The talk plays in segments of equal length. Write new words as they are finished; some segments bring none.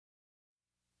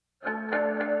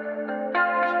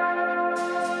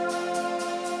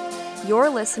You're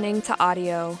listening to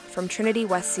audio from Trinity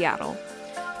West Seattle.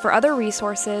 For other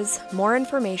resources, more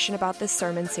information about this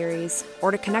sermon series,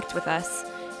 or to connect with us,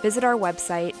 visit our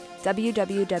website,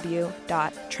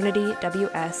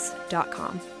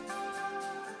 www.trinityws.com.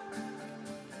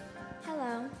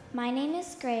 Hello, my name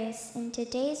is Grace, and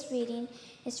today's reading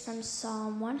is from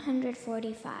Psalm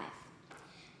 145.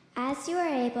 As you are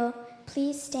able,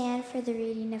 please stand for the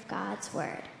reading of God's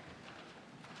Word.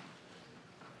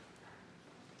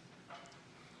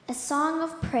 A song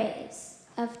of praise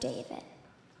of David.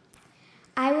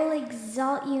 I will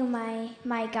exalt you, my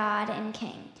God and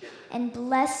King, and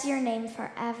bless your name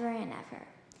forever and ever.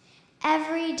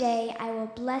 Every day I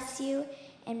will bless you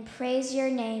and praise your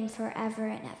name forever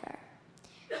and ever.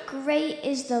 Great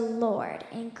is the Lord,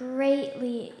 and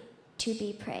greatly to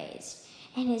be praised,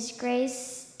 and his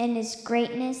grace and his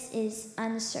greatness is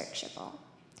unsearchable.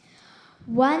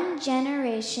 One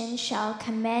generation shall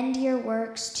commend your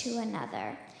works to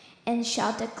another, and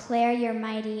shall declare your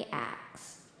mighty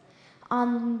acts.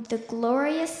 On the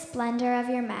glorious splendor of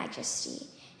your majesty,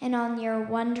 and on your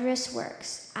wondrous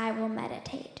works I will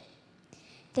meditate.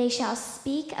 They shall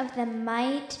speak of the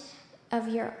might of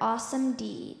your awesome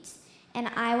deeds, and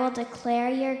I will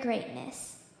declare your greatness.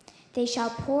 They shall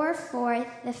pour forth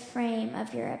the fame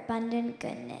of your abundant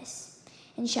goodness,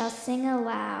 and shall sing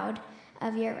aloud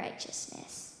of your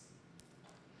righteousness.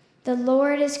 The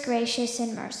Lord is gracious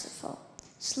and merciful,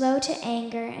 slow to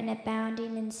anger and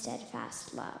abounding in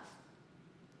steadfast love.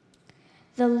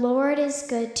 The Lord is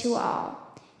good to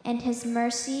all, and his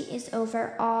mercy is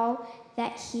over all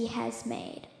that he has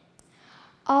made.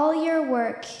 All your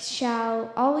works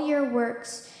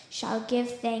shall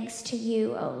give thanks to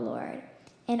you, O Lord,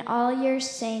 and all your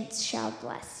saints shall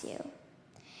bless you.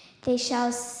 They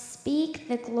shall speak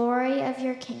the glory of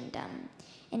your kingdom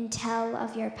and tell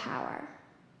of your power,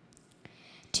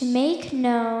 to make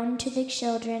known to the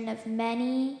children of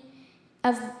man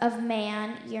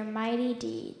your mighty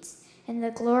deeds and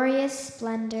the glorious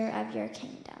splendor of your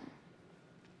kingdom.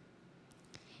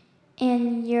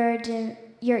 And your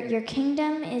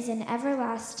kingdom is an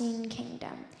everlasting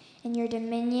kingdom, and your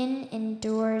dominion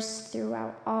endures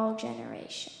throughout all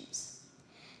generations.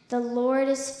 The Lord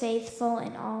is faithful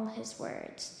in all his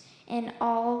words, and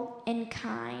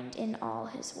kind in all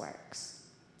his works.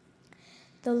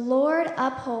 The Lord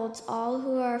upholds all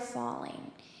who are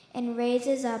falling, and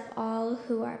raises up all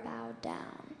who are bowed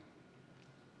down.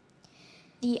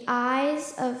 The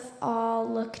eyes of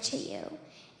all look to you,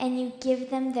 and you give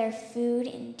them their food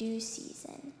in due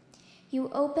season.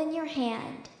 You open your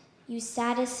hand, you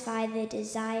satisfy the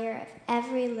desire of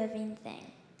every living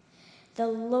thing. The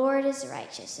Lord is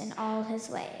righteous in all his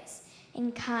ways,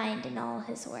 and kind in all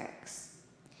his works.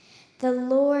 The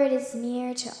Lord is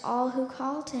near to all who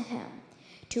call to him,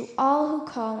 to all who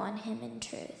call on him in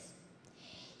truth.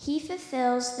 He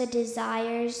fulfills the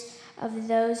desires of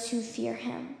those who fear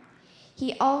him.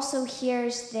 He also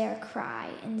hears their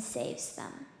cry and saves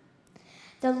them.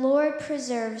 The Lord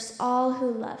preserves all who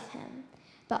love him,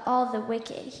 but all the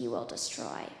wicked he will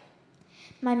destroy.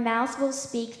 My mouth will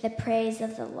speak the praise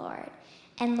of the Lord,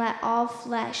 and let all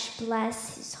flesh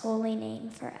bless his holy name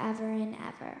forever and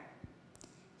ever.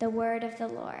 The word of the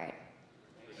Lord.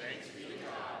 Thanks be to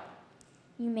God.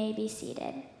 You may be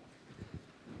seated.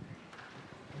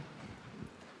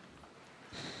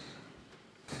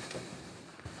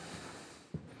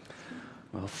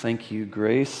 Well, thank you,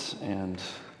 Grace, and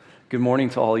good morning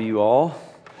to all you all.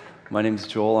 My name is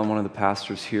Joel. I'm one of the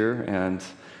pastors here, and I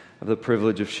have the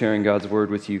privilege of sharing God's word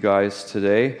with you guys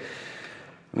today.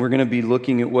 We're going to be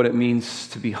looking at what it means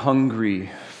to be hungry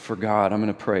for God. I'm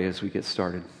going to pray as we get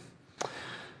started.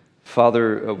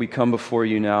 Father, we come before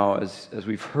you now as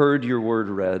we've heard your word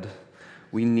read.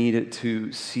 We need it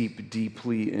to seep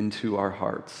deeply into our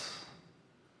hearts.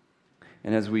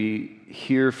 And as we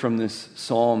hear from this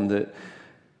psalm that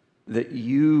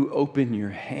you open your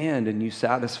hand and you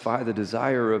satisfy the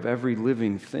desire of every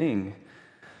living thing,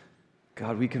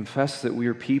 God, we confess that we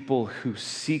are people who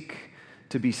seek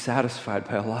to be satisfied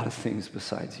by a lot of things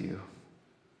besides you.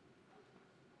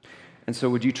 And so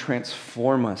would you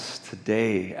transform us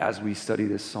today as we study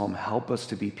this psalm? Help us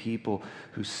to be people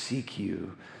who seek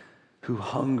you, who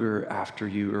hunger after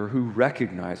you, or who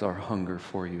recognize our hunger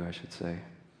for you, I should say.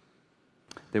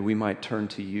 That we might turn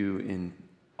to you in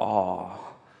awe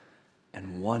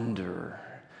and wonder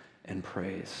and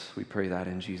praise. We pray that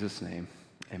in Jesus' name.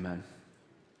 Amen.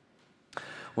 I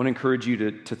want to encourage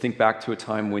you to think back to a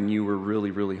time when you were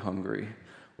really, really hungry.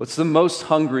 What's the most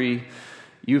hungry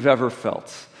you've ever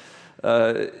felt?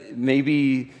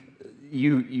 Maybe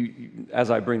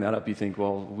as I bring that up, you think,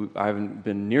 well, I haven't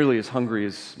been nearly as hungry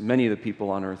as many of the people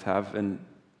on earth have, and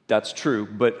that's true,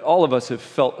 but all of us have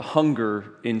felt hunger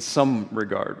in some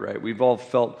regard, right? We've all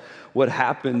felt what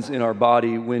happens in our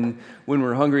body when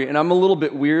we're hungry. And I'm a little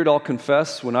bit weird, I'll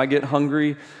confess. When I get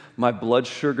hungry, my blood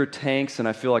sugar tanks and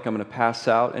I feel like I'm going to pass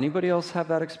out. Anybody else have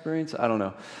that experience? I don't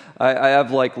know. I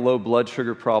have like low blood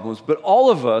sugar problems, but all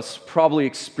of us probably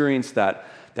experience that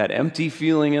empty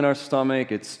feeling in our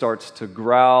stomach. It starts to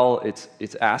growl.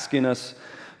 It's asking us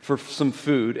for some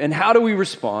food. And how do we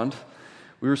respond?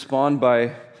 We respond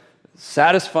by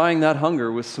satisfying that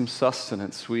hunger with some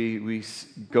sustenance. We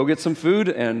go get some food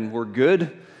and we're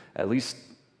good, at least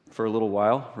for a little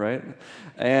while, right?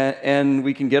 And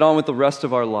we can get on with the rest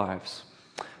of our lives.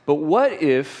 But what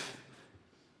if,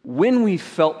 when we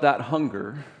felt that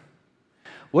hunger,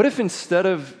 what if instead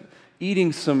of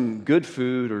eating some good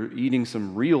food or eating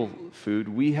some real food,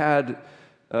 we had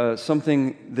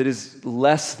something that is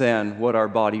less than what our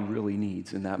body really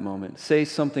needs in that moment? Say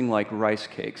something like rice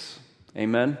cakes.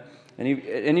 Amen?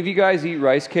 Any of you guys eat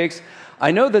rice cakes?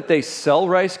 I know that they sell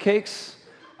rice cakes.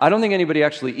 I don't think anybody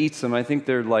actually eats them. I think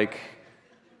they're like,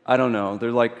 I don't know,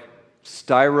 they're like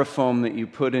styrofoam that you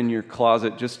put in your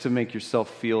closet just to make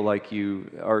yourself feel like you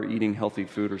are eating healthy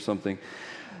food or something.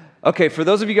 Okay, for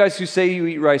those of you guys who say you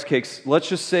eat rice cakes, let's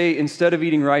just say instead of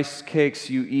eating rice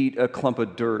cakes, you eat a clump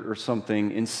of dirt or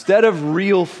something instead of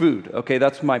real food. Okay,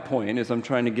 that's my point, is I'm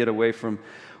trying to get away from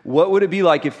what would it be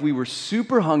like if we were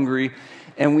super hungry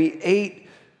and we ate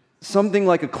something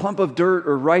like a clump of dirt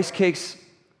or rice cakes.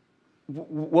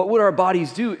 What would our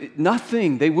bodies do?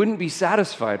 Nothing. They wouldn't be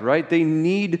satisfied, right? They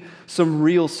need some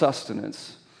real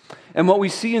sustenance. And what we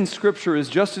see in Scripture is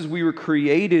just as we were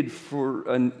created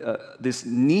for this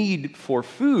need for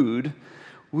food,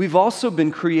 we've also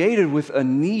been created with a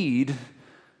need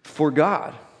for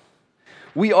God.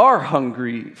 We are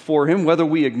hungry for Him, whether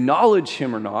we acknowledge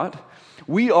Him or not.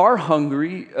 We are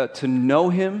hungry to know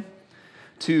Him,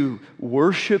 to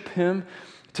worship Him,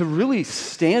 to really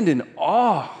stand in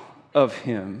awe of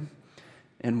Him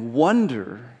and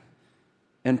wonder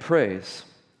and praise.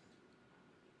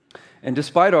 And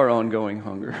despite our ongoing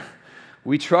hunger,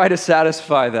 we try to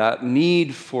satisfy that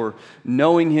need for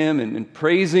knowing Him and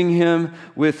praising Him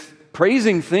with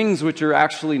praising things which are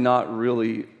actually not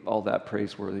really all that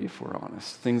praiseworthy, if we're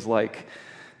honest. Things like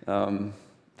the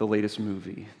latest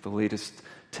movie, the latest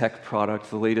tech product,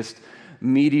 the latest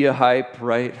media hype,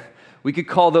 right? We could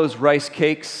call those rice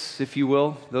cakes, if you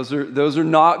will. Those are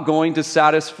not going to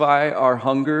satisfy our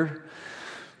hunger.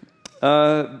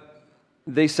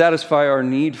 They satisfy our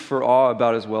need for awe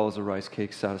about as well as a rice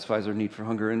cake satisfies our need for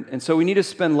hunger. And so we need to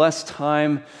spend less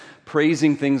time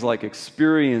praising things like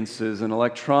experiences and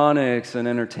electronics and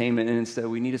entertainment, and instead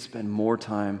we need to spend more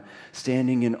time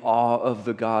standing in awe of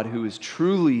the God who is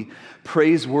truly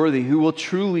praiseworthy, who will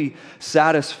truly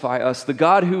satisfy us, the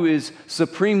God who is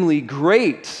supremely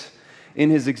great in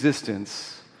His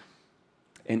existence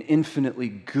and infinitely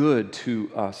good to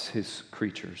us, His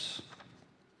creatures.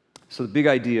 So the big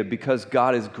idea, because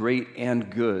God is great and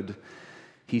good,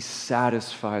 He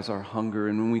satisfies our hunger.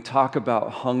 And when we talk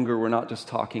about hunger, we're not just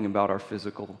talking about our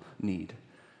physical need,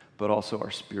 but also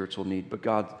our spiritual need. But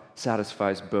God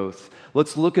satisfies both.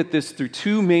 Let's look at this through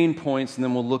two main points, and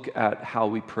then we'll look at how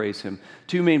we praise Him.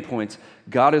 Two main points.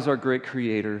 God is our great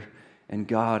creator, and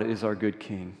God is our good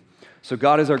king. So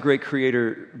God is our great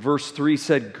creator. Verse 3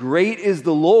 said, "Great is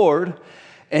the Lord,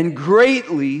 and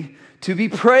greatly to be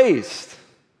praised.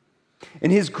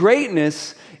 And His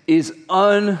greatness is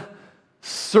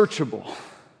unsearchable."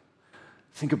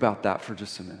 Think about that for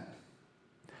just a minute.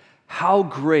 How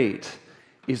great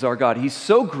is our God? He's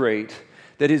so great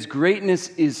that His greatness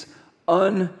is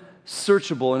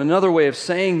unsearchable. And another way of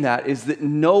saying that is that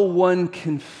no one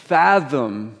can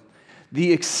fathom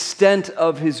the extent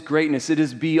of His greatness. It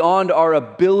is beyond our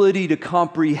ability to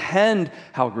comprehend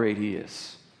how great He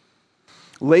is.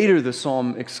 Later, the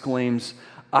psalm exclaims,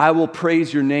 "I will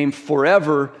praise your name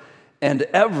forever and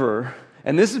ever."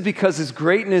 And this is because His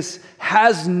greatness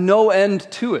has no end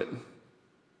to it.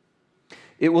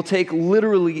 It will take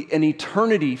literally an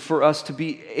eternity for us to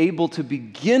be able to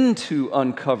begin to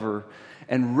uncover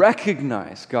and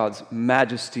recognize God's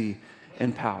majesty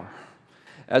and power.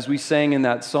 As we sang in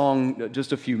that song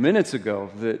just a few minutes ago,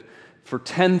 that for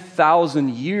 10,000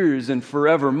 years and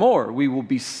forevermore, we will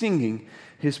be singing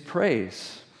His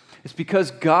praise. It's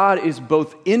because God is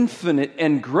both infinite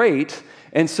and great,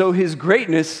 and so His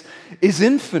greatness is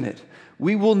infinite.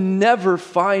 We will never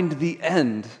find the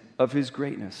end of His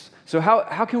greatness. So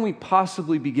how can we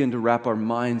possibly begin to wrap our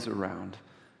minds around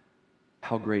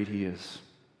how great He is?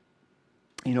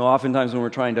 Oftentimes when we're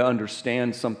trying to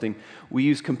understand something, we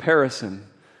use comparison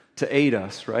to aid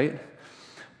us, right?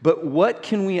 But what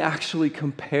can we actually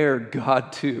compare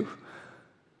God to?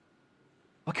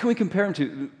 What can we compare him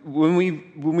to? When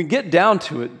we get down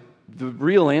to it, the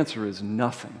real answer is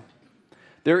nothing.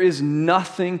 There is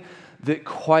nothing that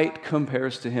quite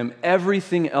compares to him.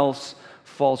 Everything else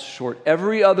falls short.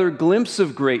 Every other glimpse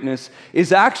of greatness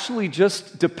is actually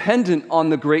just dependent on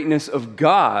the greatness of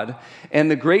God, and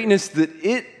the greatness that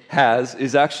it has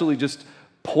is actually just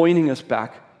pointing us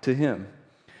back to him.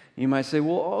 You might say,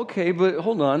 well, okay, but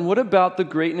hold on. What about the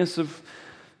greatness of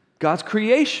God's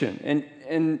creation?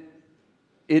 And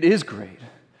it is great,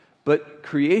 but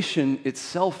creation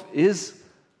itself is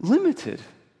limited.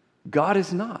 God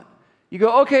is not. You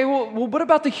go, okay, well, what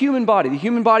about the human body? The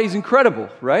human body is incredible,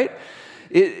 right?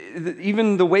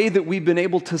 Even the way that we've been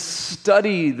able to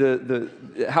study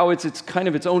how it's kind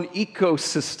of its own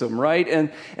ecosystem,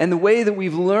 right? And the way that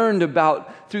we've learned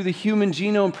about, through the Human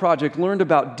Genome Project, learned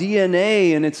about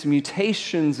DNA and its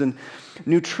mutations and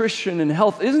nutrition and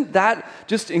health. Isn't that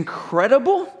just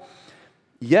incredible?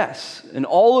 Yes, and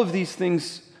all of these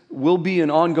things will be an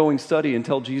ongoing study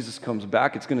until Jesus comes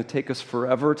back. It's going to take us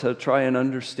forever to try and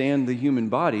understand the human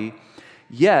body.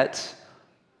 Yet,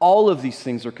 all of these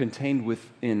things are contained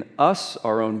within us,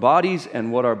 our own bodies,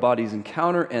 and what our bodies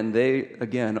encounter, and they,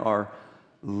 again, are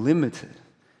limited.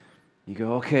 You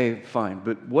go, okay, fine,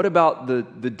 but what about the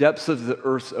depths of the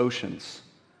Earth's oceans,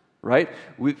 right?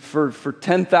 For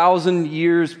 10,000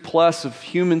 years plus of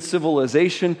human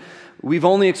civilization, we've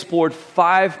only explored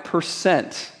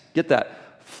 5%, get that,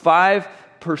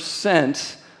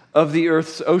 5% of the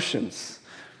Earth's oceans.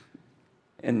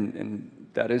 And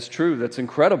that is true, that's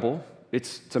incredible.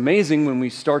 It's amazing when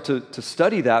we start to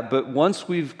study that, but once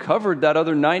we've covered that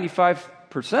other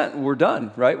 95%, we're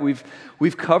done, right?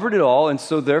 We've covered it all, and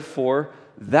so therefore,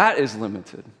 that is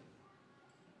limited.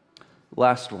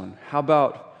 Last one, how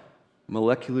about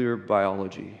molecular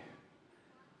biology?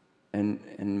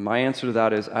 And my answer to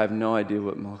that is I have no idea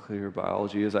what molecular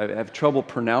biology is. I have trouble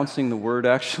pronouncing the word,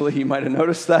 actually. You might have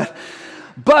noticed that.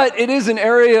 But it is an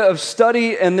area of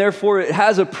study, and therefore it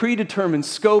has a predetermined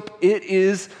scope. It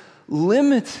is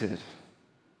limited.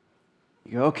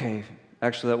 You go, okay,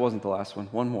 actually that wasn't the last one.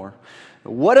 One more.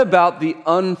 What about the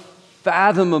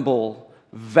unfathomable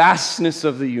vastness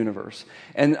of the universe?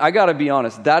 And I got to be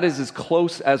honest, that is as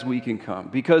close as we can come,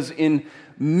 because in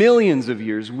millions of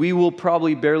years, we will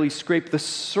probably barely scrape the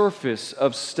surface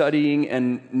of studying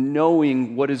and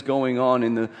knowing what is going on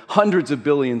in the hundreds of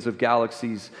billions of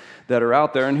galaxies that are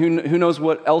out there, and who knows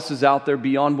what else is out there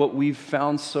beyond what we've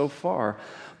found so far.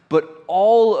 But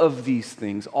all of these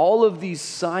things, all of these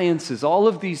sciences, all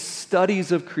of these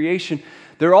studies of creation,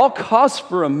 they're all cause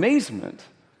for amazement.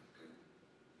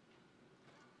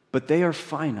 But they are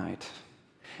finite.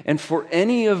 And for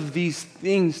any of these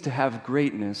things to have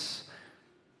greatness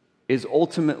is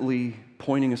ultimately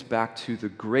pointing us back to the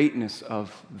greatness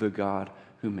of the God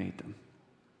who made them.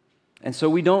 And so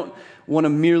we don't want to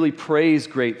merely praise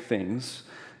great things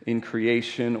in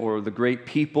creation or the great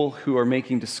people who are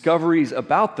making discoveries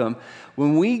about them.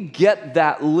 When we get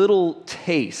that little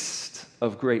taste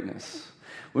of greatness,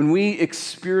 when we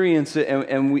experience it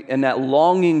and that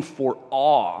longing for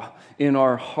awe in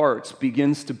our hearts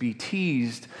begins to be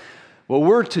teased, what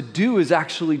we're to do is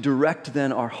actually direct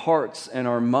then our hearts and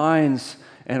our minds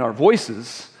and our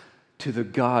voices to the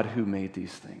God who made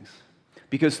these things.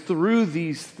 Because through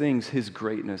these things, his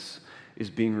greatness is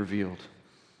being revealed.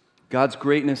 God's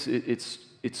greatness, it's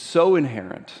so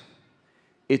inherent,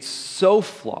 it's so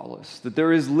flawless that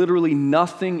there is literally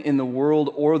nothing in the world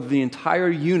or the entire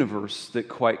universe that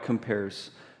quite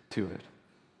compares to it.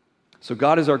 So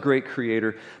God is our great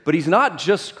creator, but he's not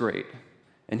just great.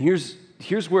 And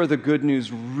here's where the good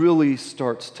news really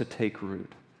starts to take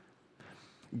root.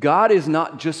 God is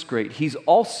not just great, he's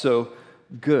also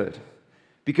good.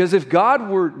 Because if God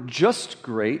were just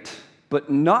great, but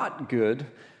not good,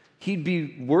 he'd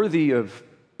be worthy of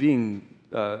being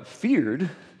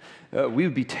feared. We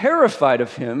would be terrified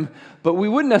of him, but we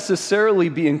wouldn't necessarily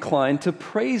be inclined to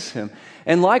praise him.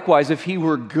 And likewise, if he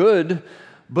were good,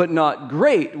 but not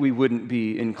great, we wouldn't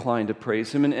be inclined to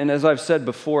praise him. And as I've said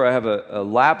before, I have a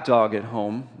lap dog at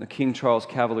home, a King Charles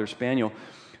Cavalier Spaniel,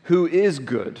 who is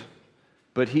good,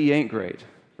 but he ain't great,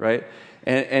 right?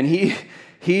 And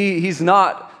he's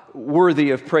not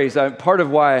worthy of praise. Part of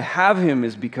why I have him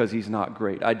is because he's not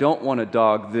great. I don't want a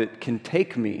dog that can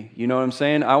take me. You know what I'm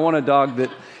saying? I want a dog that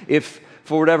if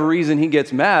for whatever reason he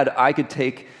gets mad, I could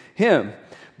take him.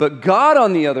 But God,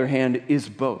 on the other hand, is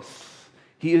both.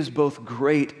 He is both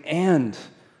great and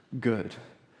good.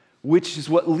 which is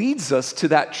what leads us to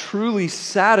that truly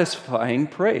satisfying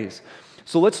praise.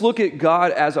 So let's look at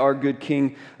God as our good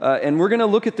king, and we're going to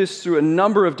look at this through a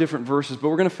number of different verses, but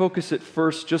we're going to focus it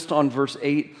first just on verse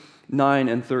 8, 9,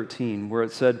 and 13, where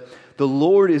it said, "The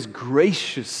Lord is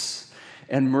gracious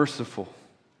and merciful.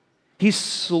 He's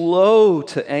slow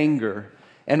to anger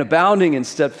and abounding in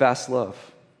steadfast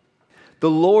love. The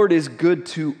Lord is good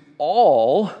to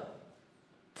all,"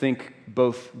 think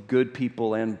both good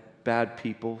people and bad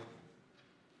people.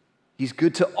 "He's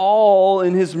good to all,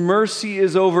 and his mercy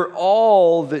is over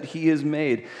all that he has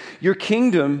made. Your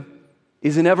kingdom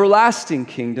is an everlasting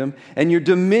kingdom, and your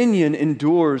dominion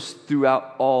endures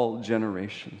throughout all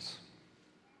generations."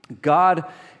 God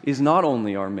is not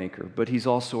only our maker, but he's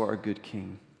also our good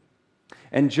king.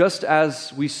 And just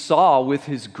as we saw with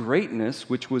his greatness,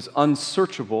 which was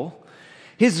unsearchable,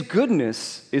 his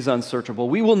goodness is unsearchable.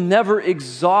 We will never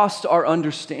exhaust our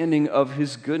understanding of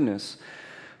his goodness.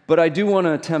 But I do want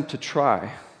to attempt to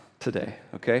try today,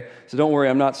 okay? So don't worry,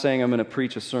 I'm not saying I'm going to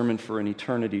preach a sermon for an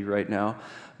eternity right now.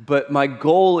 But my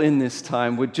goal in this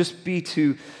time would just be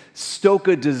to stoke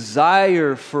a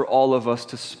desire for all of us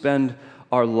to spend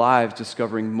our lives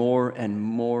discovering more and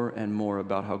more and more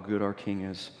about how good our King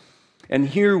is. And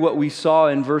here what we saw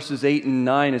in verses 8 and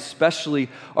 9 especially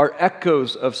are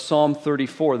echoes of Psalm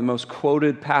 34, the most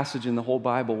quoted passage in the whole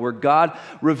Bible, where God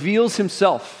reveals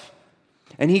himself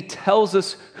and he tells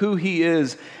us who he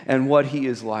is and what he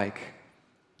is like.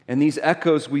 And these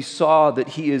echoes, we saw that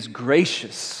he is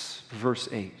gracious, verse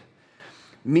 8,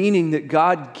 meaning that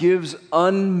God gives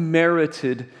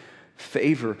unmerited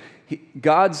favor.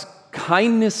 God's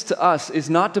kindness to us is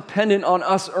not dependent on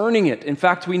us earning it. In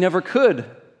fact, we never could.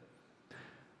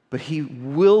 But he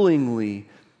willingly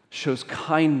shows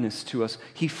kindness to us.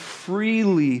 He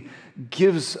freely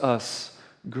gives us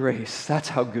grace. That's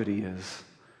how good he is.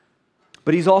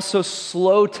 But he's also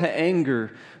slow to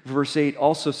anger. Verse 8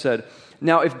 also said,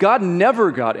 now if God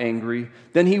never got angry,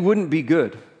 then he wouldn't be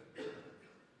good.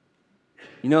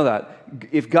 You know that.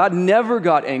 If God never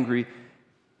got angry,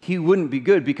 he wouldn't be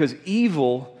good, because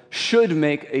evil should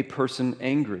make a person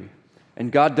angry.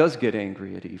 And God does get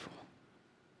angry at evil.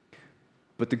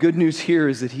 But the good news here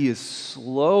is that he is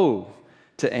slow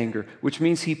to anger, which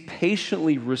means he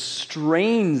patiently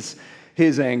restrains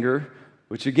his anger,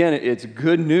 which again, it's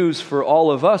good news for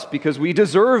all of us because we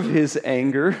deserve his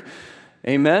anger.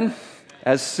 Amen?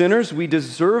 As sinners, we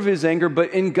deserve his anger,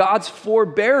 but in God's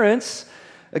forbearance,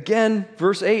 again,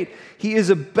 verse 8, he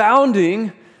is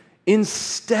abounding in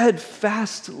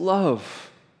steadfast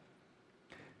love.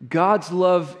 God's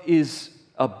love is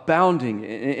abounding,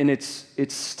 and it's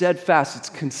steadfast, it's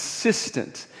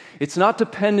consistent. It's not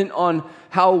dependent on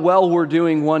how well we're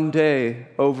doing one day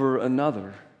over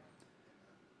another.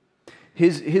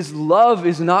 His love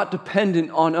is not dependent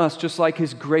on us, just like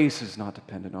his grace is not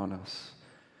dependent on us,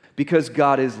 because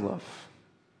God is love.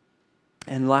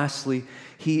 And lastly,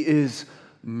 he is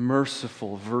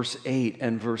merciful, verse 8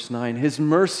 and verse 9. His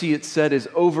mercy, it said, is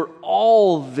over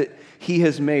all that he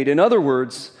has made. In other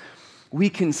words, we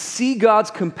can see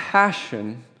God's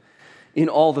compassion in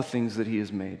all the things that he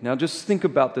has made. Now just think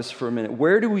about this for a minute.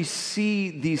 Where do we see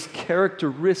these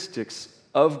characteristics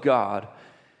of God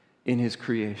in his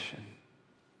creation?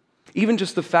 Even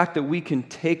just the fact that we can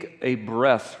take a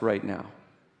breath right now,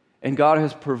 and God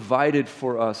has provided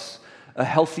for us a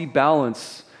healthy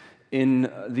balance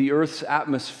in the earth's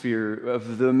atmosphere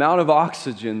of the amount of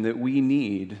oxygen that we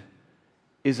need,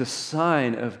 is a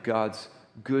sign of God's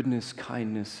goodness,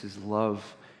 kindness, his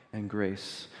love, and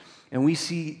grace. And we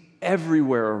see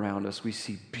everywhere around us, we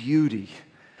see beauty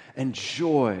and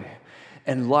joy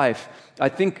and life. I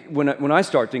think when I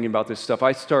start thinking about this stuff,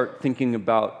 I start thinking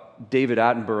about David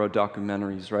Attenborough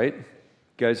documentaries, right?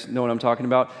 You guys know what I'm talking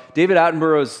about? David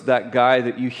Attenborough is that guy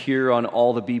that you hear on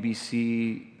all the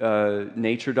BBC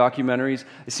nature documentaries.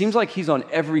 It seems like he's on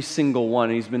every single one,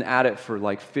 and he's been at it for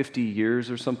like 50 years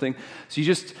or something. So you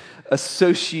just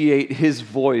associate his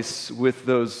voice with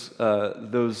those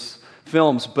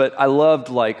films. But I loved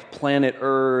like Planet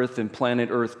Earth and Planet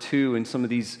Earth 2 and some of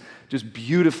these just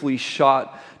beautifully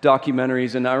shot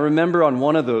documentaries. And I remember on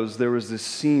one of those, there was this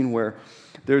scene where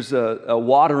there's a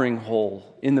watering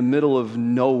hole in the middle of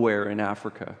nowhere in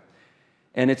Africa.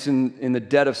 And it's in the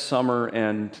dead of summer,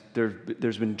 and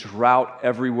there's been drought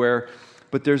everywhere.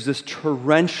 But there's this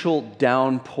torrential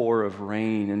downpour of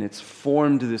rain, and it's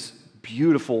formed this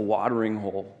beautiful watering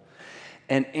hole.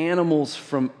 And animals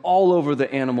from all over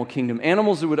the animal kingdom,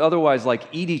 animals that would otherwise like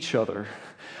eat each other,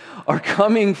 are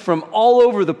coming from all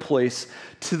over the place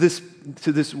to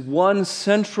this one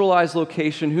centralized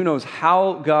location. Who knows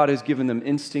how God has given them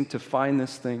instinct to find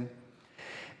this thing.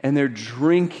 and they're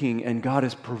drinking, and God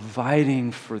is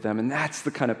providing for them. And that's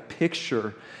the kind of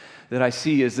picture that I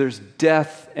see as there's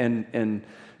death and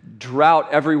drought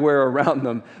everywhere around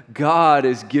them. God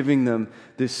is giving them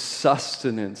this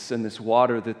sustenance and this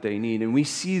water that they need. And we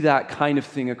see that kind of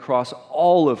thing across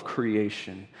all of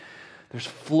creation. There's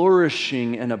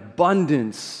flourishing and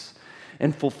abundance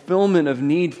and fulfillment of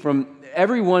need from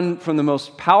everyone, from the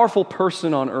most powerful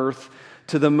person on earth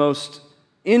to the most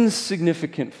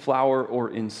insignificant flower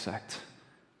or insect.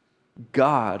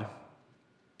 God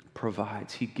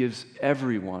provides. He gives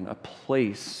everyone a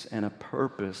place and a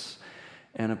purpose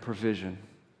and a provision.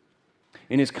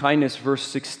 In His kindness, verse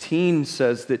 16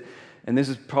 says that, and this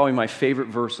is probably my favorite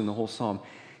verse in the whole psalm,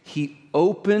 He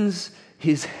opens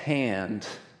His hand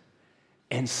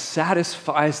and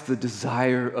satisfies the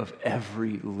desire of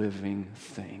every living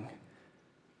thing.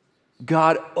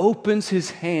 God opens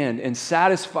His hand and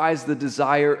satisfies the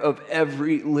desire of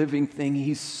every living thing.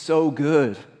 He's so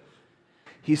good.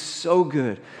 He's so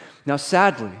good. Now,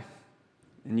 sadly,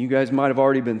 and you guys might have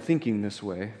already been thinking this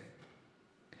way,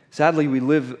 sadly, we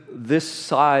live this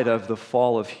side of the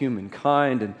fall of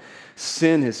humankind, and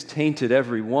sin has tainted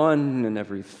everyone and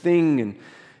everything, and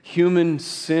human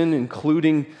sin,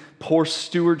 including poor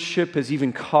stewardship, has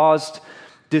even caused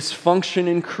dysfunction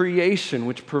in creation,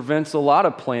 which prevents a lot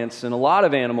of plants and a lot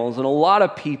of animals and a lot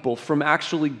of people from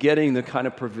actually getting the kind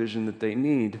of provision that they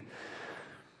need.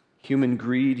 Human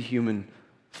greed, human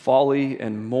folly,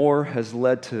 and more has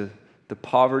led to the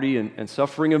poverty and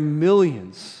suffering of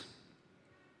millions.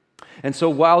 And so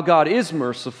while God is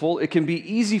merciful, it can be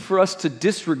easy for us to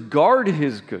disregard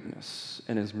His goodness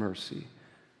and His mercy.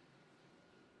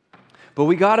 But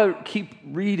we got to keep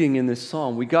reading in this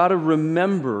psalm. We got to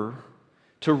remember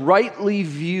to rightly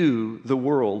view the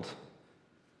world.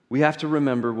 We have to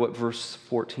remember what verse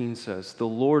 14 says. The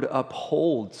Lord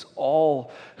upholds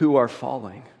all who are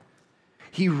falling.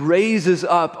 He raises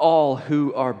up all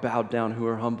who are bowed down, who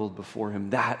are humbled before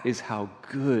Him. That is how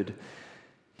good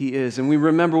He is. And we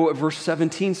remember what verse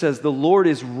 17 says. The Lord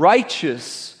is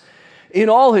righteous in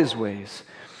all His ways.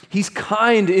 He's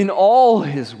kind in all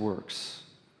His works.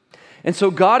 And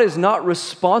so God is not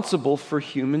responsible for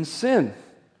human sin.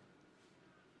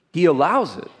 He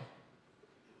allows it,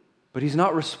 but He's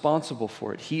not responsible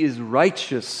for it. He is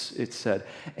righteous, it said,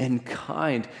 and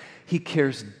kind. He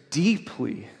cares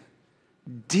deeply,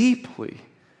 deeply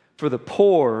for the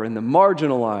poor and the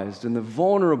marginalized and the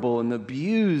vulnerable and the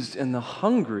abused and the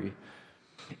hungry.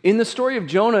 In the story of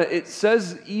Jonah, it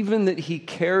says even that He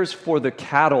cares for the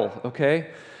cattle,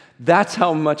 okay? That's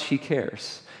how much He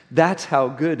cares. That's how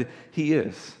good He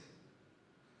is.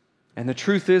 And the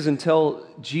truth is, until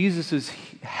Jesus'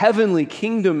 heavenly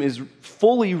kingdom is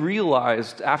fully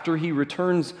realized after He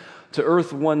returns to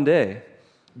earth one day,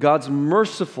 God's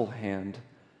merciful hand,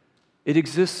 it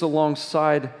exists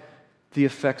alongside the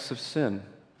effects of sin.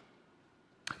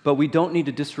 But we don't need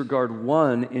to disregard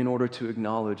one in order to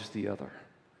acknowledge the other.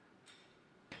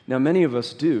 Now, many of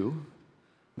us do.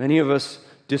 Many of us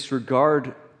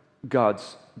disregard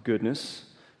God's goodness.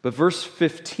 But verse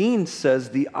 15 says,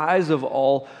 the eyes of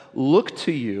all look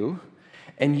to you,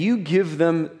 and you give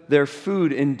them their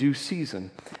food in due season.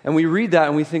 And we read that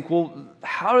and we think, well,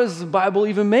 how does the Bible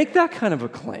even make that kind of a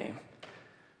claim?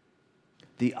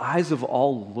 The eyes of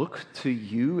all look to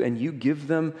you, and you give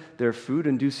them their food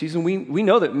in due season. We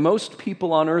know that most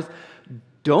people on earth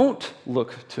don't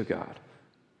look to God.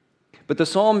 But the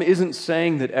psalm isn't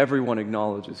saying that everyone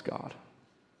acknowledges God.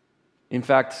 In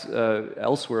fact,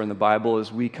 elsewhere in the Bible,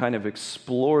 as we kind of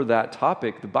explore that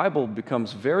topic, the Bible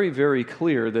becomes very, very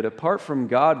clear that apart from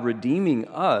God redeeming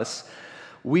us,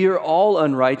 we are all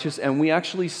unrighteous and we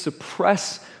actually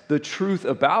suppress the truth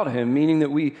about Him, meaning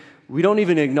that we don't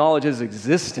even acknowledge His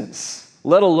existence,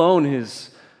 let alone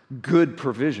His good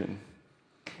provision.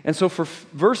 And so for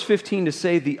verse 15 to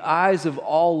say, the eyes of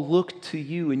all look to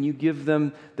you and you give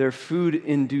them their food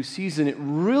in due season, it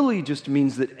really just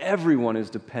means that everyone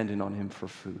is dependent on Him for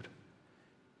food.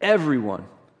 Everyone.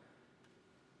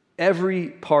 Every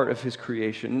part of His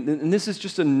creation. And this is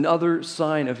just another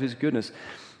sign of His goodness.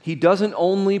 He doesn't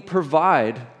only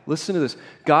provide, listen to this,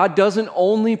 God doesn't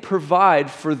only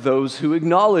provide for those who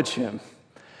acknowledge Him.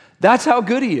 That's how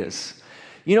good He is.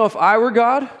 You know, if I were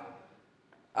God,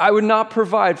 I would not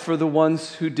provide for the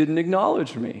ones who didn't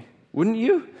acknowledge me. Wouldn't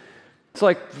you? It's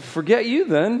like, forget you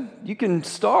then. You can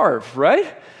starve,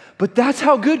 right? But that's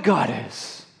how good God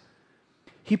is.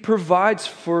 He provides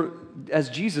for, as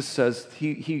Jesus says,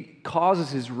 He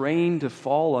causes His rain to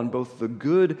fall on both the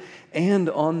good and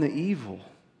on the evil.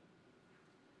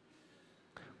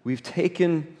 We've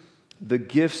taken the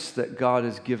gifts that God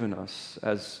has given us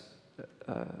as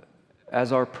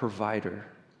our provider,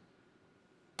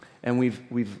 and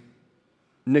we've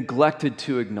neglected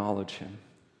to acknowledge him.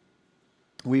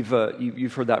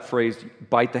 You've heard that phrase,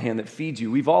 bite the hand that feeds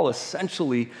you. We've all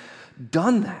essentially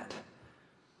done that.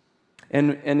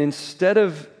 And instead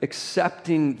of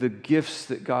accepting the gifts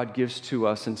that God gives to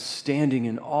us and standing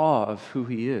in awe of who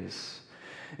he is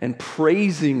and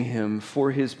praising him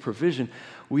for his provision,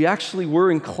 we actually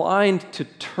were inclined to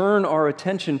turn our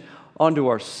attention onto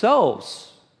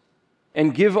ourselves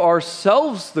and give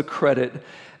ourselves the credit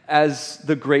as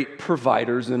the great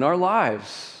providers in our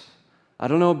lives. I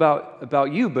don't know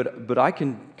about you, but I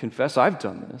can confess I've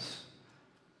done this.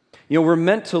 We're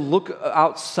meant to look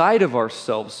outside of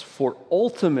ourselves for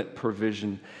ultimate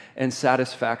provision and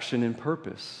satisfaction and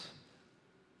purpose.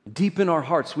 Deep in our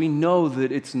hearts, we know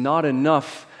that it's not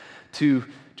enough to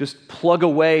just plug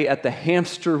away at the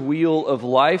hamster wheel of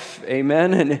life,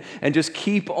 amen, and just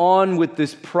keep on with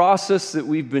this process that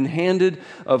we've been handed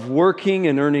of working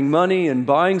and earning money and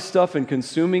buying stuff and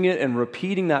consuming it and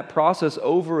repeating that process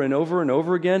over and over and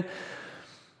over again.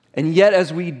 And yet,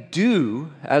 as we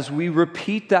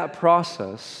repeat that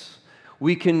process,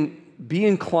 we can be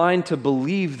inclined to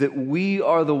believe that we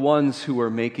are the ones who are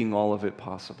making all of it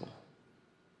possible.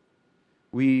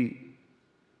 We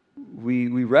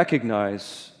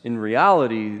recognize in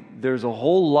reality there's a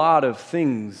whole lot of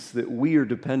things that we are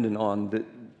dependent on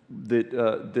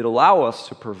that allow us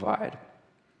to provide.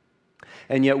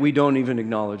 And yet we don't even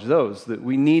acknowledge those, that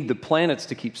we need the planets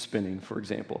to keep spinning, for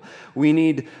example. We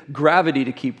need gravity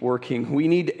to keep working. We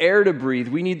need air to breathe.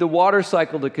 We need the water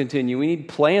cycle to continue. We need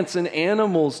plants and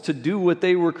animals to do what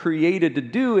they were created to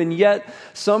do. And yet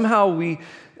somehow we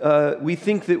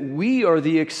think that we are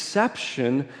the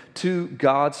exception to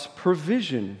God's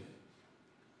provision.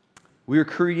 We are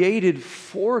created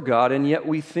for God, and yet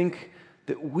we think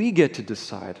that we get to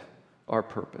decide our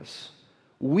purpose.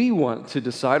 We want to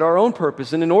decide our own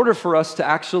purpose. And in order for us to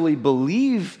actually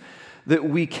believe that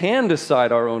we can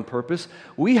decide our own purpose,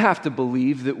 we have to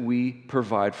believe that we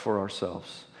provide for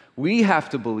ourselves. We have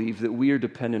to believe that we are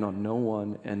dependent on no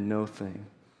one and no thing.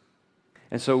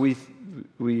 And so we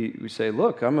say,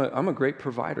 look, I'm a great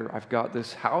provider. I've got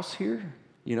this house here,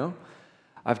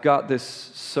 I've got this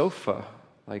sofa.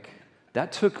 Like,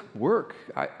 that took work.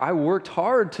 I worked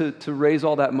hard to raise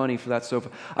all that money for that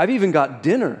sofa. I've even got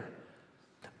dinner.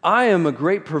 I am a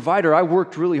great provider. I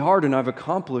worked really hard and I've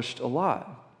accomplished a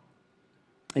lot.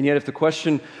 And yet if the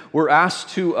question were asked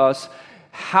to us,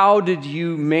 how did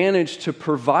you manage to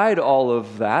provide all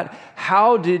of that?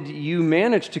 How did you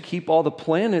manage to keep all the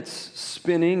planets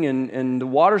spinning and the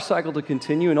water cycle to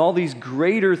continue and all these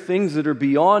greater things that are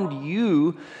beyond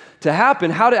you to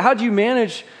happen? How did you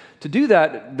manage to do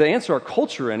that? The answer our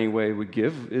culture anyway would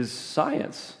give is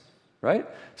science, right?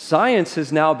 Science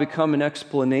has now become an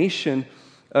explanation,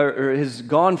 or has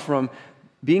gone from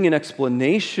being an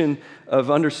explanation of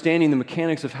understanding the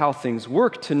mechanics of how things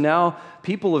work to now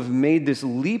people have made this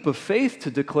leap of faith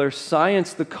to declare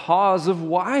science the cause of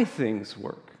why things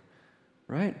work,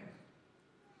 right?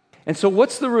 And so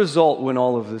what's the result when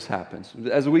all of this happens?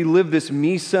 As we live this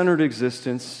me-centered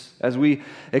existence, as we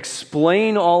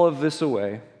explain all of this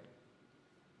away,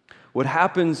 what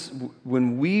happens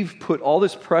when we've put all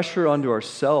this pressure onto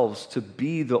ourselves to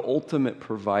be the ultimate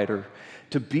provider,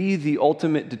 to be the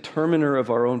ultimate determiner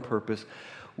of our own purpose,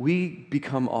 we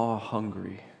become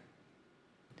awe-hungry.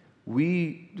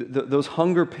 Those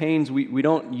hunger pains, we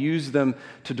don't use them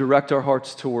to direct our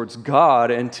hearts towards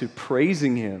God and to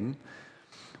praising Him.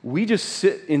 We just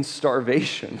sit in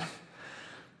starvation.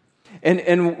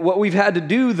 And what we've had to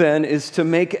do then is to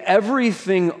make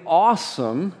everything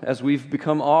awesome, as we've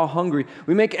become awe-hungry,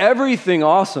 we make everything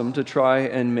awesome to try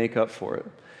and make up for it.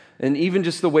 And even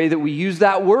just the way that we use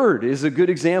that word is a good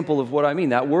example of what I mean.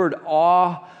 That word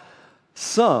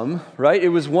awesome, right? It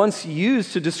was once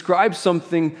used to describe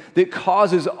something that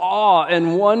causes awe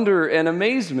and wonder and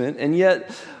amazement, and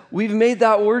yet we've made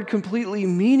that word completely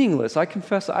meaningless. I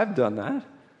confess I've done that.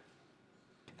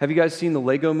 Have you guys seen the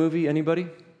Lego movie? Anybody?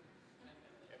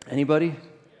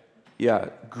 Yeah,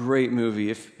 great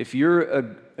movie. If you're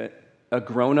a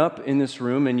grown-up in this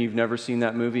room and you've never seen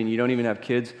that movie and you don't even have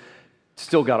kids,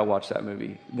 still got to watch that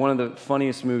movie. One of the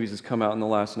funniest movies that's come out in the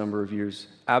last number of years.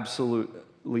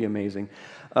 Absolutely amazing.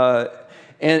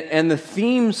 And the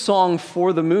theme song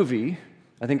for the movie,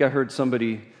 I think I heard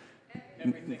somebody,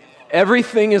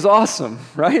 everything is awesome,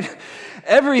 right?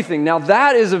 Everything. Now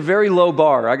that is a very low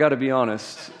bar, I got to be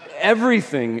honest.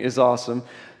 Everything is awesome.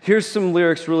 Here's some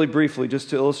lyrics really briefly just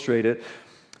to illustrate it.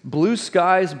 Blue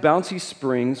skies, bouncy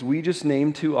springs, we just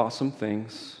named two awesome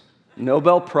things.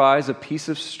 Nobel Prize, a piece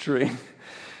of string.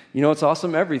 You know what's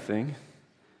awesome? Everything.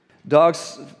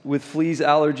 Dogs with fleas,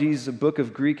 allergies, a book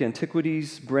of Greek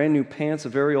antiquities, brand new pants, a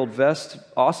very old vest.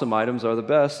 Awesome items are the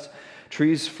best.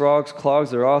 Trees, frogs,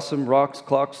 clogs, they're awesome. Rocks,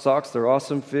 clocks, socks, they're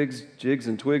awesome. Figs, jigs,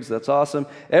 and twigs, that's awesome.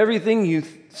 Everything you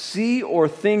see or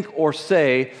think or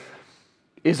say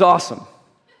is awesome.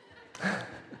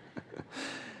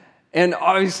 And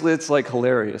obviously it's like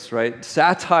hilarious, right?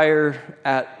 Satire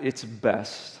at its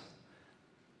best.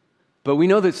 But we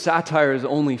know that satire is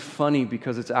only funny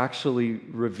because it's actually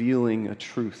revealing a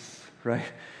truth, right?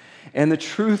 And the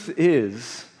truth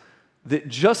is that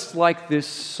just like this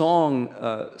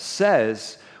song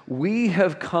says, we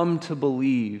have come to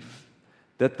believe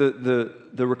that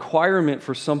the requirement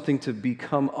for something to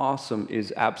become awesome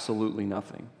is absolutely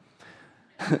nothing.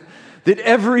 That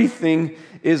everything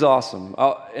is awesome.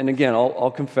 And again,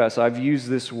 I'll confess, I've used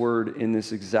this word in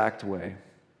this exact way.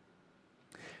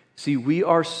 See, we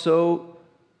are so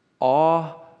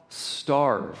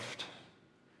awe-starved.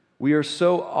 We are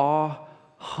so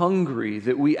awe-hungry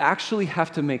that we actually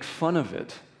have to make fun of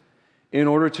it in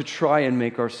order to try and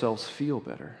make ourselves feel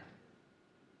better.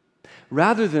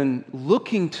 Rather than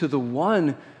looking to the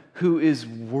one who is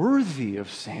worthy of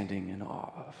standing in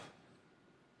awe of.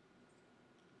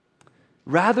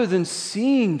 Rather than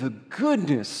seeing the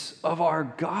goodness of our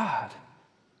God.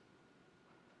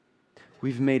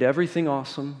 We've made everything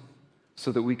awesome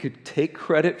so that we could take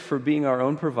credit for being our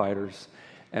own providers,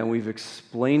 and we've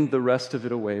explained the rest of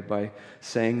it away by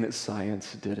saying that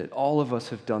science did it. All of us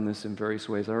have done this in various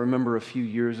ways. I remember a few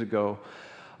years ago,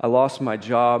 I lost my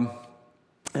job,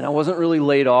 and I wasn't really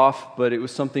laid off, but it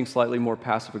was something slightly more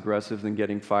passive-aggressive than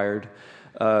getting fired,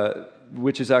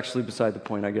 which is actually beside the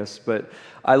point, I guess. But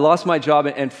I lost my job,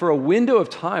 and for a window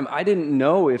of time, I didn't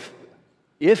know if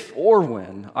or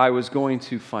when I was going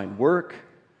to find work.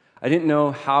 I didn't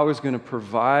know how I was going to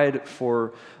provide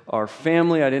for our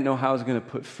family. I didn't know how I was going to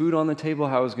put food on the table,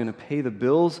 how I was going to pay the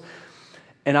bills.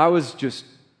 And I was just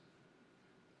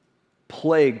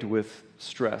plagued with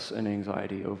stress and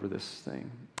anxiety over this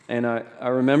thing. And I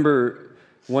remember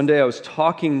one day I was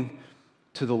talking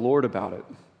to the Lord about it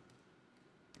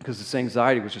because this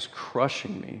anxiety was just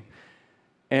crushing me.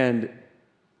 And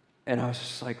I was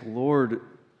just like, Lord,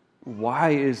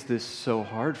 why is this so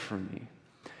hard for me?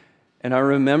 And I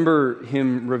remember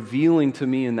him revealing to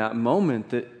me in that moment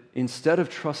that instead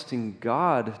of trusting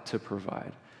God to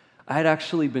provide, I had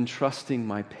actually been trusting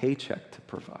my paycheck to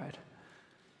provide.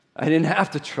 I didn't have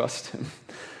to trust him.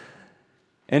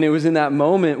 And it was in that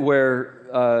moment where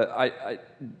I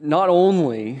not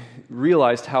only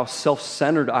realized how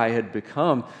self-centered I had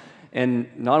become, and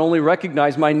not only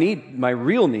recognized my need, my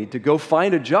real need to go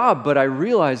find a job, but I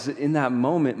realized that in that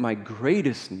moment, my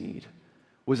greatest need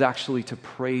was actually to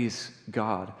praise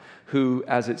God, who,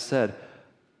 as it said,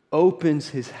 opens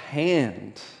his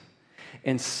hand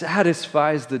and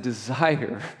satisfies the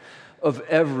desire of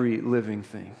every living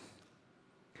thing.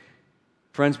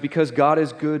 Friends, because God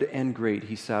is good and great,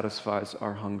 he satisfies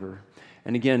our hunger.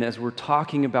 And again, as we're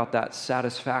talking about that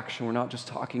satisfaction, we're not just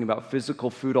talking about physical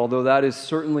food, although that is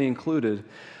certainly included.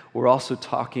 We're also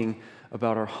talking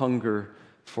about our hunger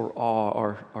for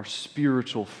awe, our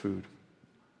spiritual food.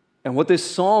 And what this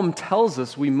psalm tells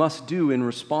us we must do in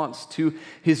response to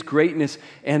his greatness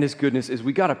and his goodness is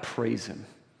we got to praise him.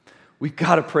 We've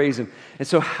got to praise him. And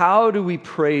so how do we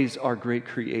praise our great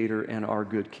creator and our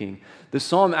good king? The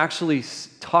psalm actually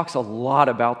talks a lot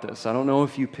about this. I don't know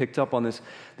if you picked up on this.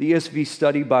 The ESV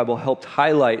Study Bible helped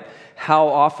highlight how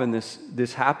often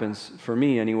this happens, for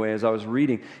me anyway, as I was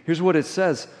reading. Here's what it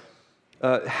says.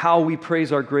 How we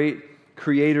praise our great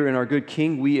creator and our good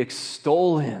king. We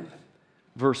extol him.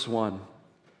 Verse 1.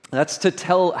 That's to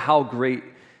tell how great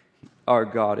our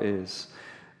God is.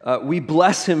 We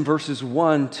bless him, verses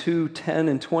 1, 2, 10,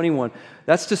 and 21.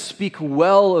 That's to speak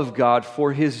well of God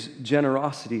for his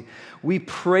generosity. We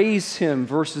praise him,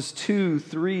 verses 2,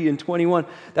 3, and 21.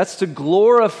 That's to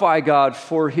glorify God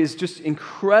for his just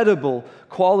incredible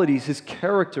qualities, his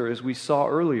character, as we saw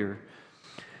earlier.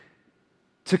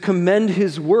 To commend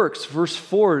his works, verse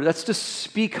 4. That's to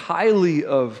speak highly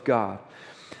of God.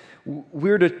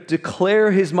 We're to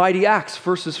declare his mighty acts,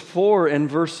 verses 4 and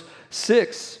verse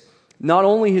 6. Not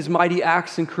only his mighty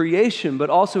acts in creation,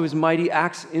 but also his mighty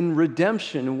acts in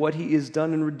redemption and what he has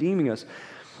done in redeeming us.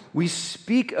 We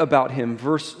speak about him,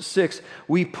 verse 6.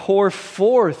 We pour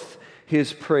forth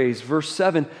his praise, verse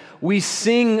 7. We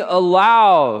sing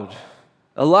aloud.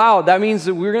 Aloud, that means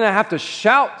that we're going to have to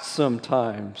shout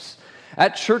sometimes.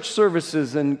 At church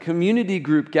services and community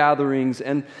group gatherings,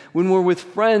 and when we're with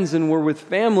friends and we're with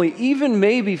family, even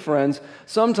maybe, friends,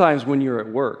 sometimes when you're at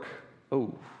work.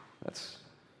 Oh, that's...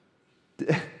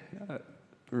 The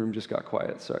room just got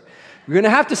quiet, sorry. We're going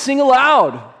to have to sing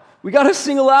aloud, We got to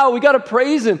sing aloud. We got to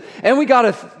praise him. And we got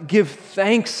to give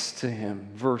thanks to him.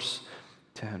 Verse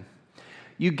 10.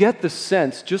 You get the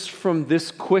sense just from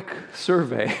this quick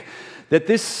survey that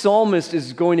this psalmist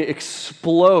is going to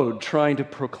explode trying to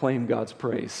proclaim God's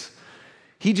praise.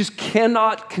 He just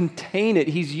cannot contain it.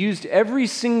 He's used every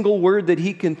single word that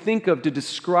he can think of to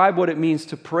describe what it means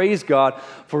to praise God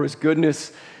for his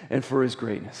goodness and for his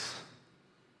greatness.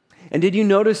 And did you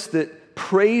notice that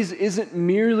praise isn't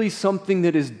merely something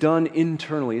that is done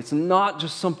internally? It's not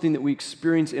just something that we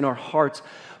experience in our hearts,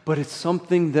 but it's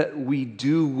something that we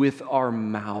do with our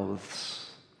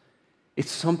mouths.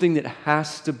 It's something that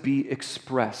has to be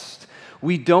expressed.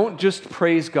 We don't just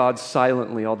praise God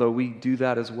silently, although we do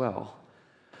that as well.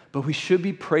 But we should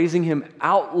be praising him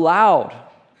out loud.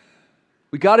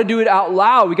 We got to do it out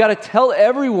loud. We got to tell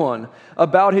everyone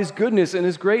about his goodness and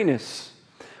his greatness.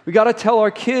 We got to tell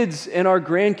our kids and our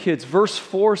grandkids. Verse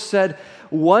 4 said,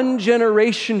 "One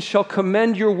generation shall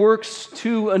commend your works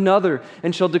to another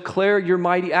and shall declare your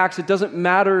mighty acts." It doesn't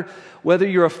matter whether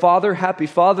you're a father. Happy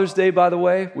Father's Day, by the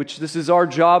way, which this is our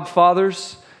job,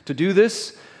 fathers, to do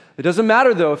this. It doesn't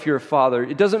matter, though, if you're a father.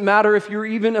 It doesn't matter if you're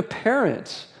even a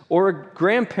parent or a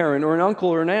grandparent or an uncle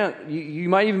or an aunt. You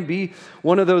might even be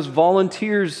one of those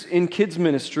volunteers in kids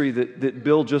ministry that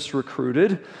Bill just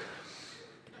recruited.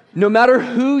 No matter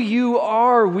who you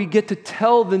are, we get to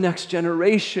tell the next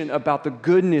generation about the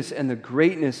goodness and the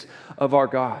greatness of our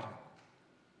God.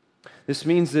 This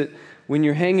means that when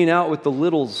you're hanging out with the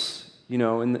littles,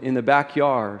 in the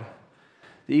backyard,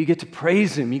 that you get to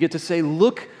praise him. You get to say,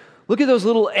 look at those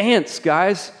little ants,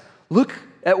 guys. Look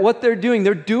at what they're doing.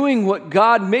 They're doing what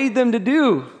God made them to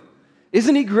do.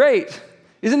 Isn't he great?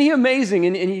 Isn't he amazing?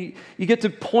 And you get to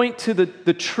point to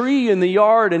the tree in the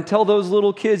yard and tell those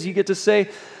little kids, you get to say,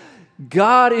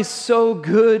 God is so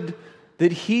good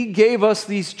that he gave us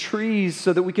these trees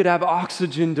so that we could have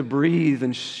oxygen to breathe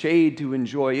and shade to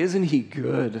enjoy. Isn't he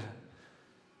good?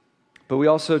 But we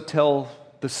also tell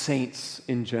the saints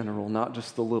in general, not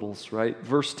just the littles, right?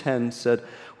 Verse 10 said,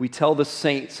 we tell the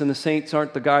saints, and the saints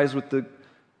aren't the guys with the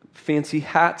fancy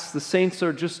hats. The saints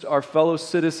are just our fellow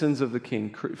citizens of the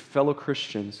King, fellow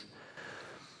Christians.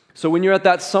 So when you're at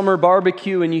that summer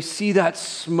barbecue and you see that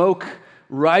smoke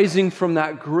rising from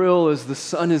that grill as the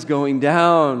sun is going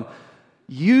down,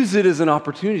 use it as an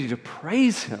opportunity to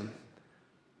praise him.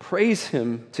 Praise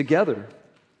him together.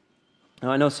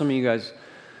 Now, I know some of you guys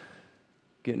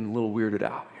getting a little weirded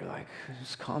out. You're like,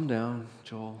 just calm down,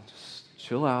 Joel. Just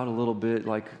chill out a little bit.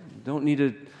 Like, don't need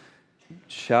to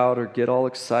shout or get all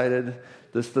excited.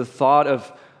 The thought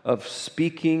of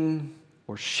speaking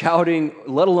or shouting,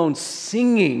 let alone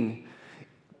singing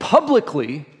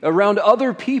publicly around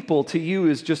other people to you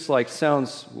is just like,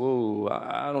 sounds, whoa,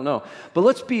 I don't know. But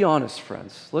let's be honest,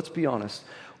 friends. Let's be honest.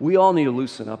 We all need to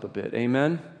loosen up a bit.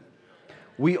 Amen?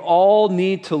 We all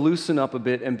need to loosen up a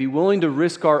bit and be willing to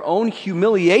risk our own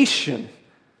humiliation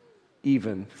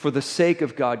even for the sake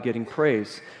of God getting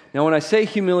praise. Now, when I say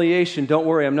humiliation, don't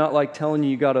worry, I'm not like telling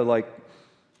you got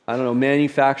to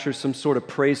manufacture some sort of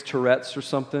praise Tourette's or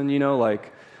something,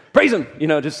 like, praise him,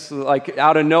 just like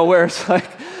out of nowhere. It's like,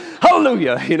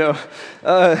 hallelujah,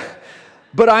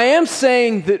 But I am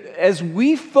saying that as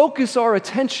we focus our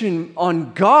attention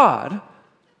on God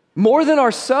more than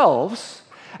ourselves,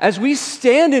 as we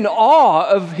stand in awe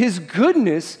of his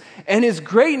goodness and his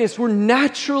greatness, we're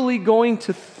naturally going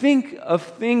to think of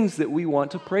things that we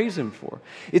want to praise him for.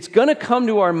 It's going to come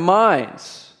to our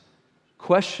minds.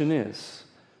 Question is,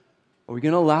 are we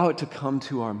going to allow it to come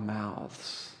to our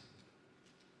mouths?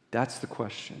 That's the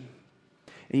question.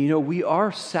 And we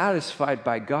are satisfied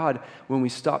by God when we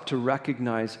stop to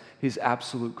recognize his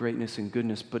absolute greatness and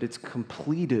goodness, but it's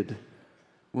completed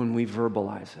when we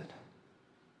verbalize it.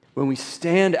 When we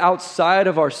stand outside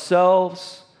of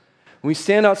ourselves, when we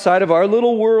stand outside of our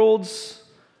little worlds,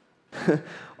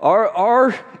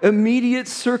 our immediate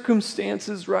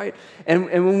circumstances, right? And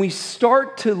when we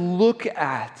start to look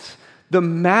at the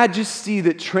majesty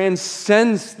that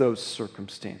transcends those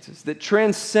circumstances, that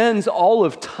transcends all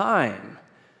of time,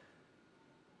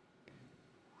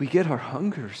 we get our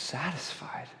hunger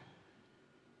satisfied.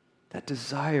 That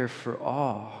desire for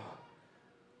awe.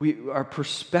 Our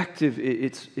perspective,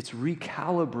 it's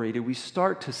recalibrated. We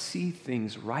start to see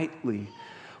things rightly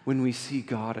when we see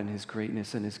God and his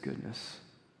greatness and his goodness.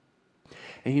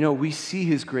 And we see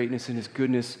his greatness and his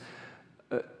goodness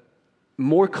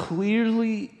more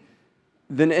clearly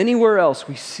than anywhere else.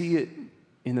 We see it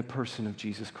in the person of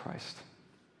Jesus Christ.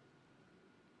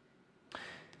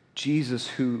 Jesus,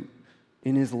 who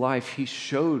in his life, he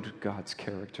showed God's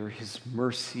character, his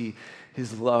mercy,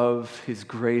 his love, his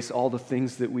grace, all the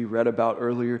things that we read about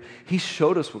earlier. He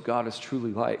showed us what God is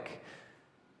truly like.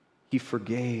 He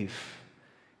forgave.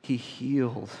 He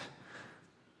healed.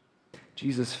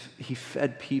 Jesus, he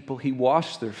fed people. He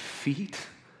washed their feet.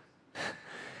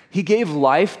 He gave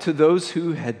life to those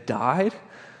who had died.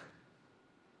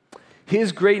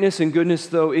 His greatness and goodness,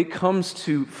 though, it comes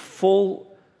to full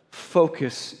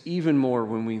focus even more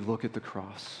when we look at the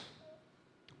cross,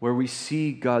 where we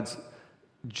see God's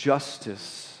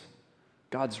justice,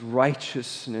 God's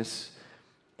righteousness,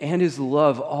 and his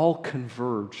love all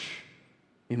converge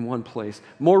in one place,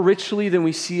 more richly than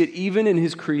we see it even in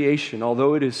his creation,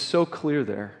 although it is so clear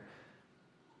there.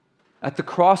 At the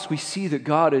cross, we see that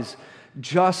God is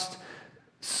just,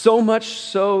 so much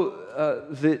so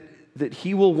that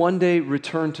he will one day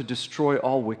return to destroy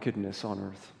all wickedness on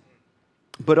earth.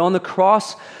 But on the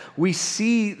cross, we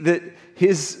see that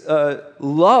his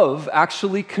love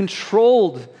actually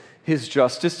controlled his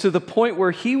justice to the point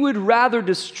where he would rather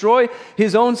destroy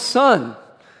his own son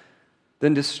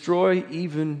than destroy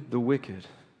even the wicked,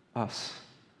 us,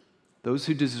 those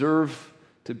who deserve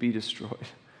to be destroyed.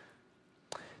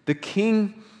 The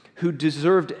king who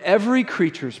deserved every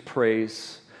creature's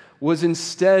praise was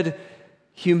instead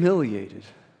humiliated,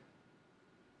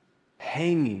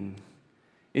 hanging,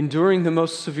 enduring the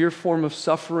most severe form of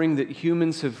suffering that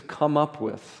humans have come up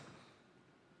with.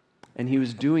 And he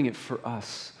was doing it for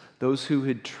us, those who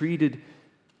had treated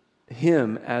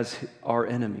him as our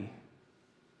enemy.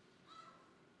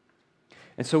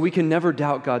 And so we can never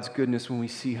doubt God's goodness when we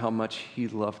see how much he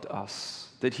loved us,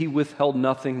 that he withheld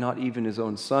nothing, not even his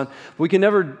own son. We can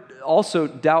never also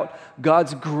doubt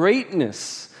God's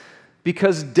greatness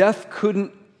because death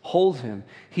couldn't hold him.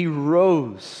 He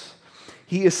rose.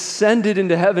 He ascended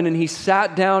into heaven and he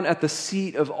sat down at the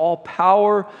seat of all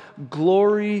power,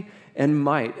 glory, and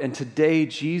might. And today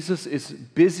Jesus is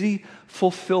busy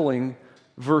fulfilling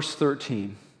verse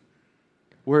 13,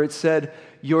 where it said,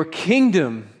 "Your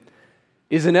kingdom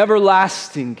is an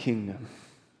everlasting kingdom,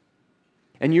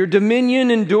 and your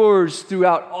dominion endures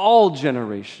throughout all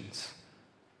generations."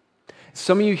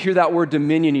 Some of you hear that word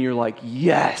dominion and you're like,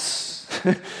 yes,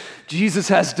 Jesus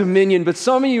has dominion. But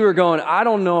some of you are going, I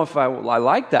don't know if I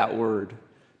like that word.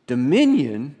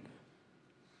 Dominion,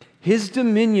 his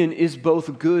dominion is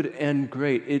both good and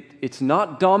great. It's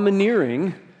not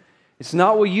domineering. It's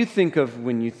not what you think of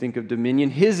when you think of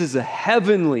dominion. His is a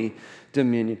heavenly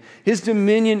dominion. His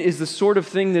dominion is the sort of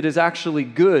thing that is actually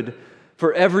good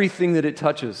for everything that it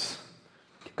touches.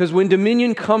 Because when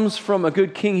dominion comes from a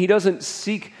good king, he doesn't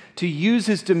seek to use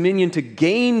his dominion to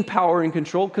gain power and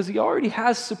control because he already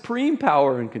has supreme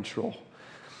power and control.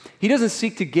 He doesn't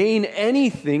seek to gain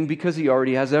anything because he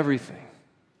already has everything.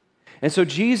 And so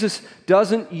Jesus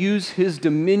doesn't use his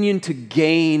dominion to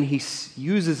gain, he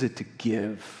uses it to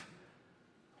give.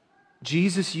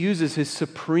 Jesus uses his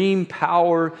supreme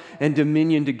power and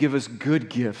dominion to give us good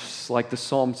gifts like the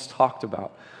Psalms talked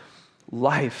about.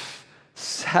 Life,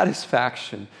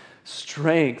 satisfaction,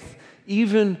 strength,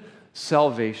 even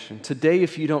salvation. Today,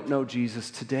 if you don't know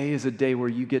Jesus, today is a day where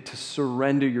you get to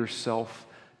surrender yourself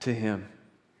to him.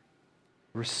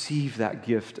 Receive that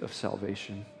gift of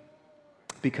salvation.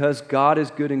 Because God is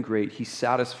good and great, he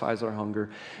satisfies our hunger.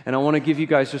 And I want to give you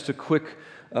guys just a quick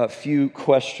few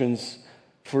questions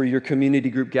for your community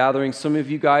group gathering. Some of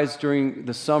you guys during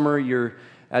the summer,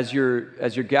 as you're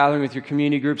gathering with your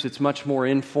community groups, it's much more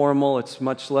informal. It's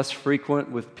much less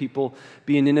frequent with people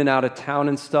being in and out of town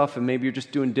and stuff, and maybe you're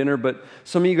just doing dinner. But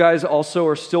some of you guys also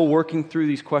are still working through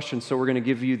these questions, so we're going to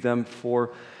give you them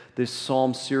for this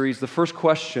Psalm series. The first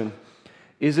question,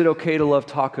 is it okay to love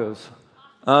tacos?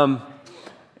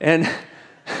 And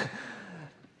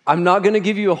I'm not going to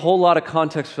give you a whole lot of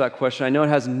context for that question. I know it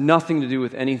has nothing to do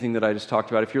with anything that I just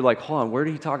talked about. If you're like, hold on, where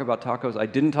did he talk about tacos? I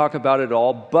didn't talk about it at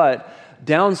all, but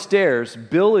downstairs,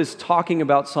 Bill is talking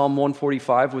about Psalm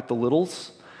 145 with the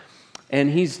littles, and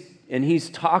he's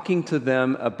talking to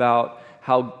them about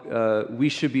how we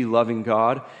should be loving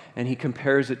God, and he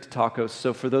compares it to tacos.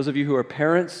 So for those of you who are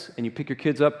parents and you pick your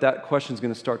kids up, that question is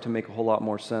going to start to make a whole lot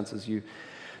more sense as you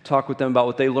talk with them about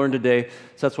what they learned today.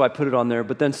 So that's why I put it on there.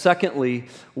 But then secondly,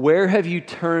 where have you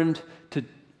turned to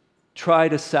try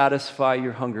to satisfy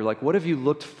your hunger? Like, what have you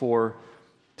looked for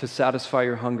to satisfy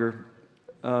your hunger?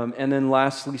 And then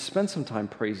lastly, spend some time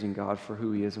praising God for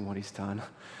who he is and what he's done.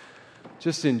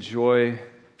 Just enjoy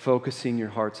focusing your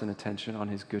hearts and attention on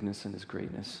his goodness and his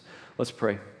greatness. Let's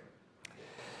pray.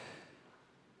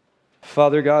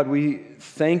 Father God, we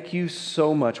thank you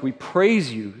so much. We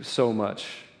praise you so much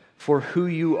for who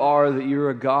you are, that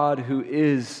you're a God who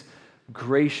is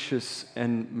gracious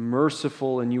and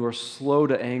merciful, and you are slow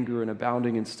to anger and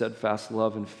abounding in steadfast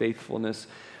love and faithfulness.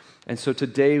 And so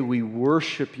today we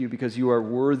worship you because you are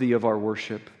worthy of our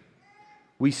worship.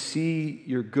 We see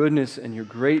your goodness and your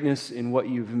greatness in what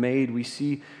you've made. We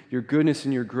see your goodness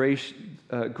and your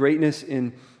greatness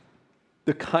in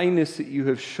the kindness that you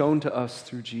have shown to us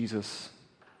through Jesus.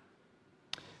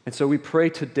 And so we pray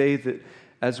today that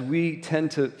as we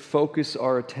tend to focus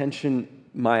our attention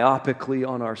myopically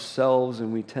on ourselves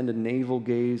and we tend to navel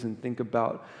gaze and think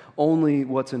about only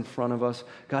what's in front of us,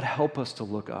 God, help us to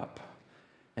look up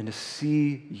and to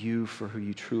see you for who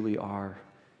you truly are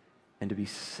and to be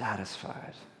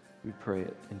satisfied. We pray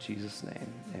it in Jesus'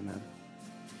 name. Amen.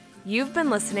 You've been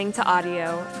listening to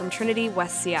audio from Trinity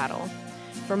West Seattle.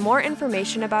 For more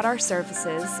information about our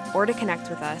services or to connect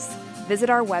with us, visit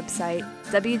our website,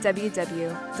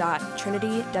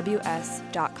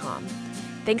 www.trinityws.com.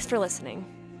 Thanks for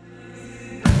listening.